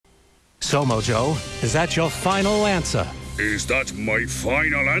So, Mojo, is that your final answer? Is that my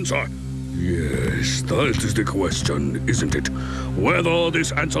final answer? Yes, that is the question, isn't it? Whether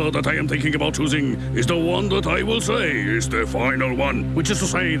this answer that I am thinking about choosing is the one that I will say is the final one. Which is to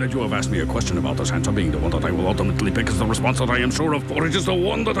say that you have asked me a question about this answer being the one that I will ultimately pick as the response that I am sure of, for it is the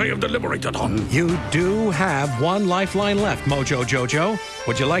one that I have deliberated on. You do have one lifeline left, Mojo JoJo.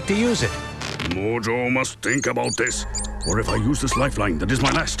 Would you like to use it? Mojo must think about this. For if I use this lifeline that is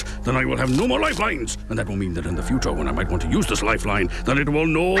my last, then I will have no more lifelines. And that will mean that in the future, when I might want to use this lifeline, then it will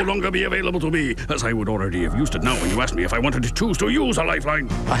no longer be available to me, as I would already have used it now when you asked me if I wanted to choose to use a lifeline.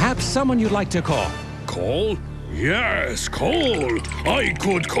 Perhaps someone you'd like to call. Call? Yes, call. I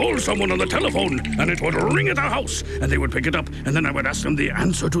could call someone on the telephone, and it would ring at our house, and they would pick it up, and then I would ask them the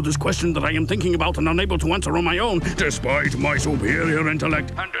answer to this question that I am thinking about and unable to answer on my own, despite my superior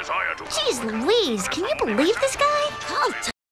intellect and desire to... Jeez Louise, can you believe this guy? How